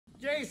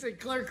Jason,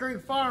 Clear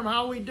Creek Farm.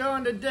 How we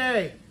doing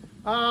today?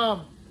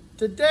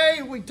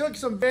 Today we took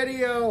some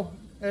video.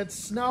 It's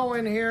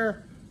snowing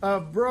here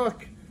of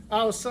Brooke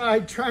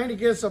outside trying to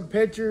get some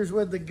pictures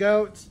with the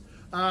goats.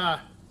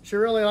 She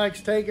really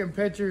likes taking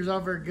pictures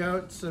of her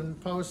goats and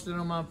posting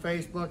them on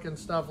Facebook and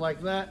stuff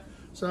like that.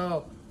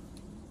 So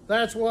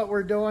that's what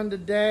we're doing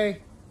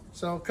today.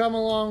 So come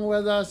along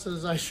with us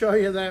as I show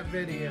you that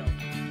video.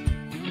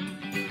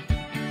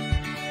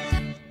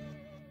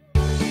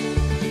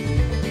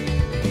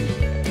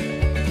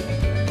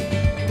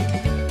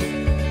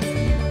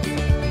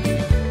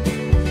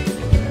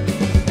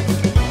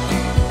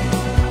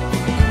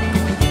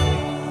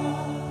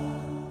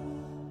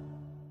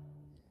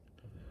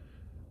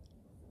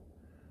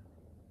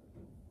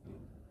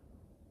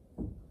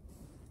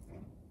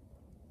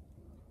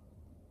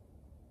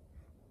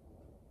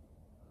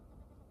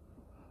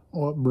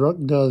 What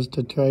Brooke does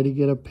to try to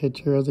get a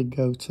picture of the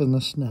goats in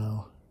the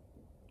snow.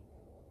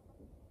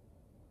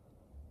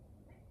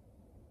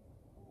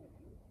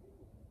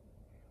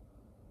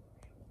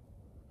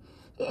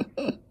 Guess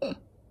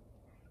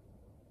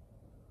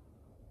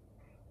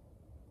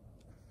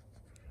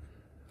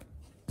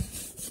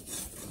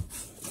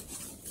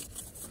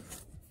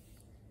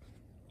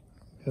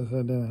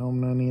I didn't help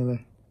none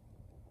either.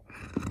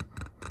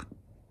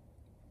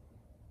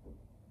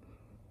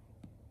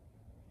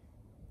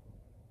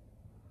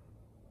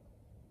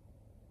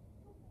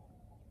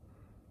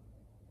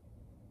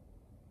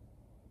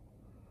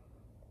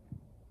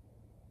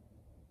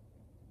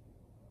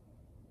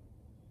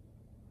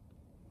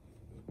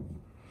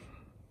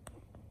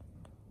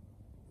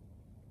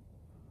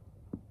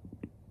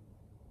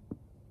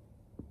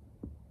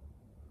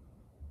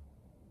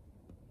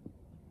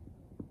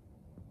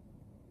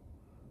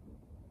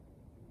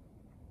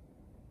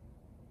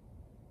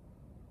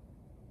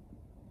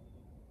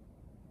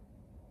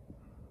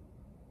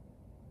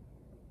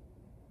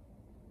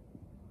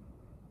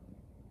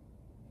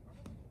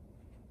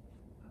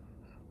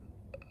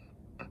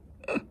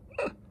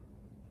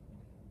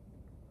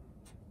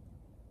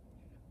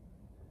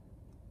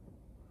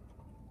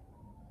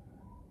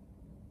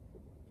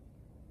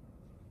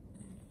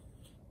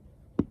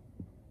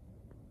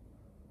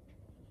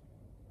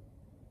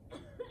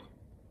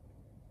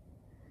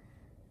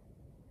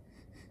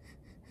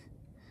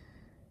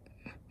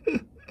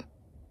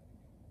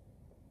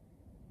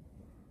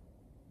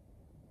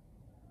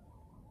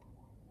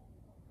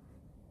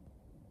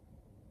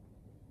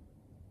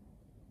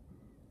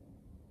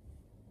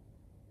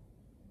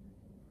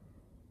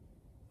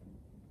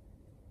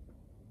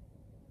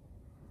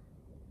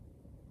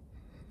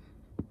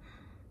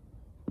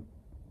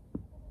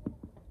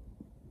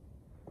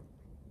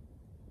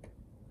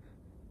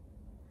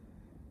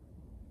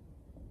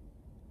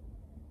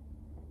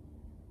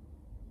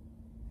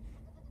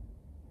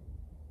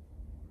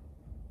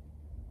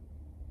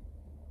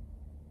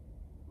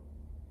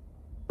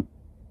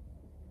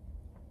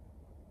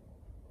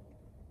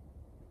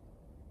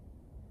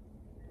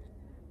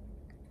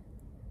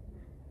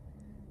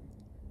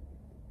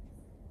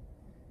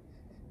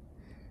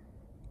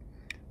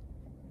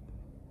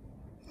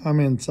 I'm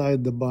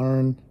inside the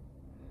barn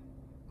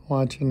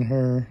watching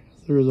her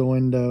through the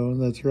window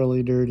that's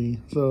really dirty,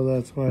 so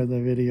that's why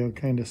the video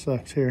kind of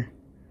sucks here.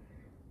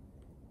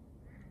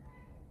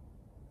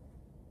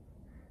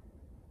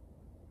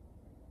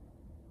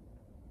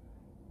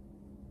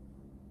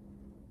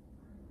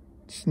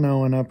 It's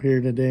snowing up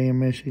here today in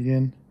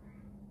Michigan.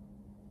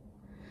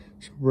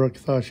 So Brooke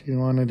thought she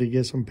wanted to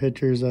get some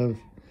pictures of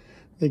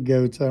the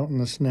goats out in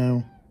the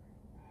snow.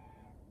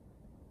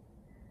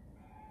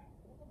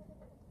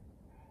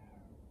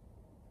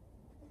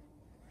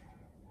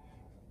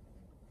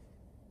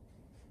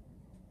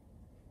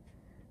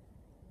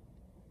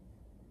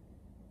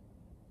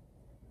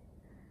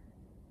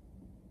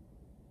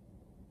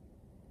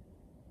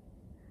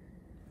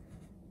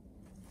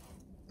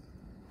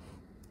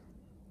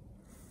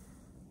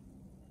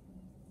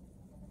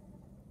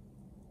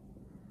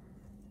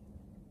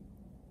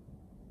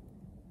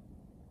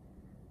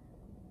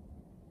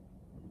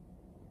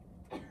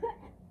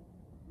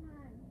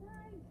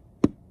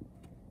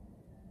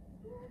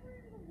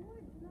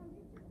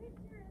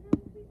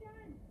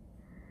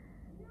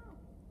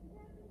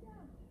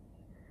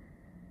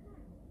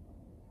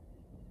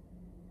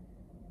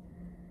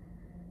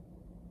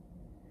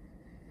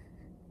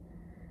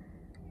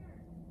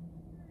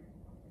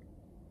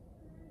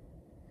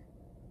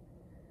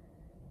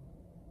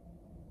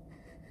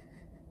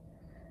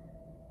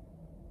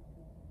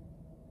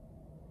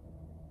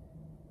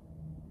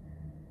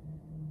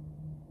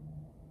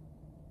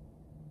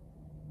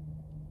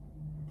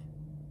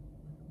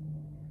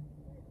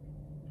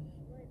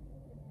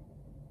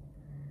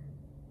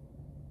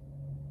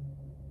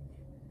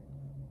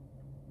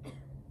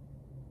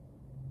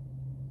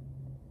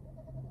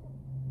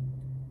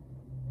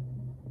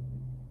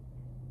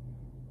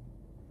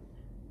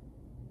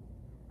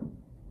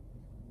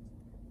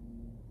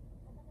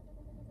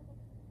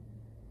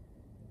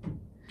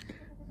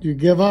 Do you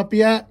give up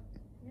yet?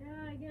 Yeah,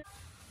 I guess.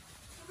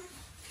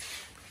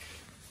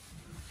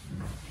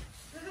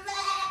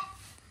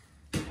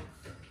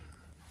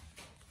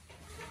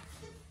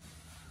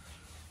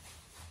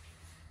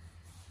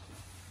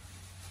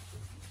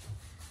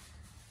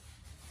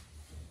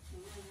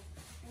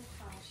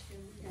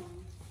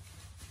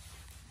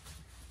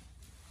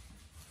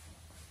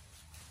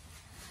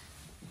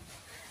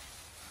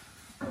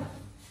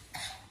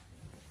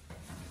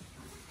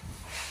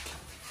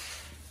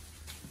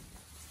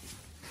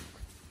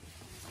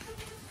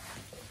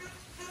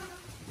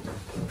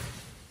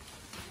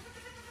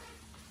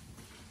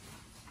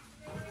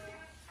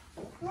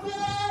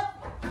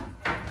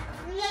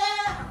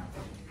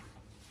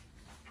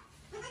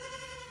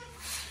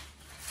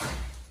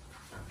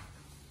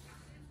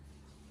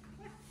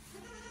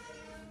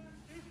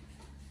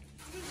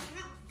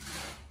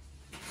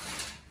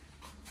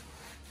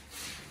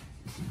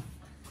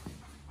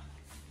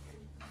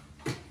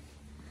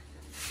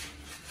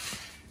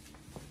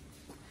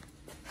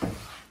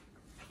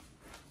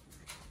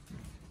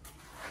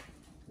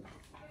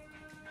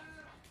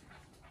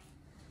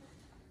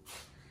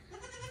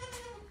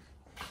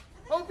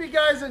 hope you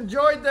guys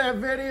enjoyed that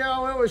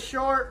video. It was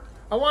short.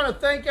 I want to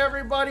thank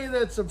everybody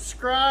that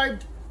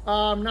subscribed.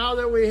 Now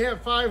that we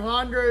hit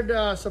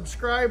 500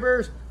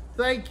 subscribers,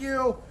 thank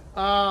you.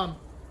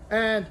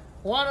 And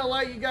want to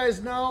let you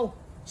guys know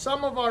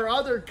some of our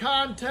other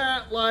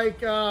content,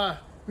 like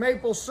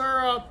maple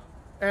syrup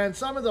and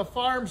some of the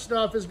farm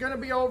stuff, is going to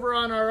be over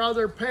on our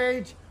other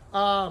page,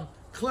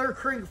 Clear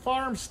Creek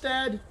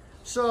Farmstead.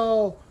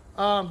 So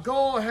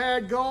go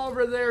ahead, go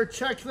over there,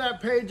 check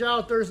that page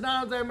out. There's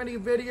not that many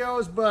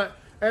videos, but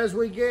as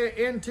we get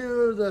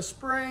into the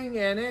spring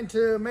and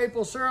into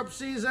maple syrup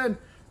season,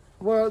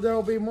 well,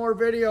 there'll be more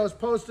videos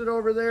posted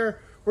over there.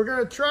 We're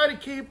going to try to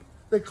keep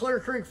the Clear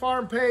Creek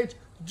Farm page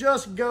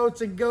just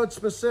goats and goat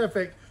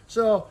specific.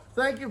 So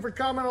thank you for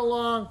coming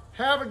along.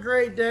 Have a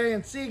great day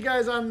and see you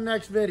guys on the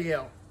next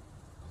video.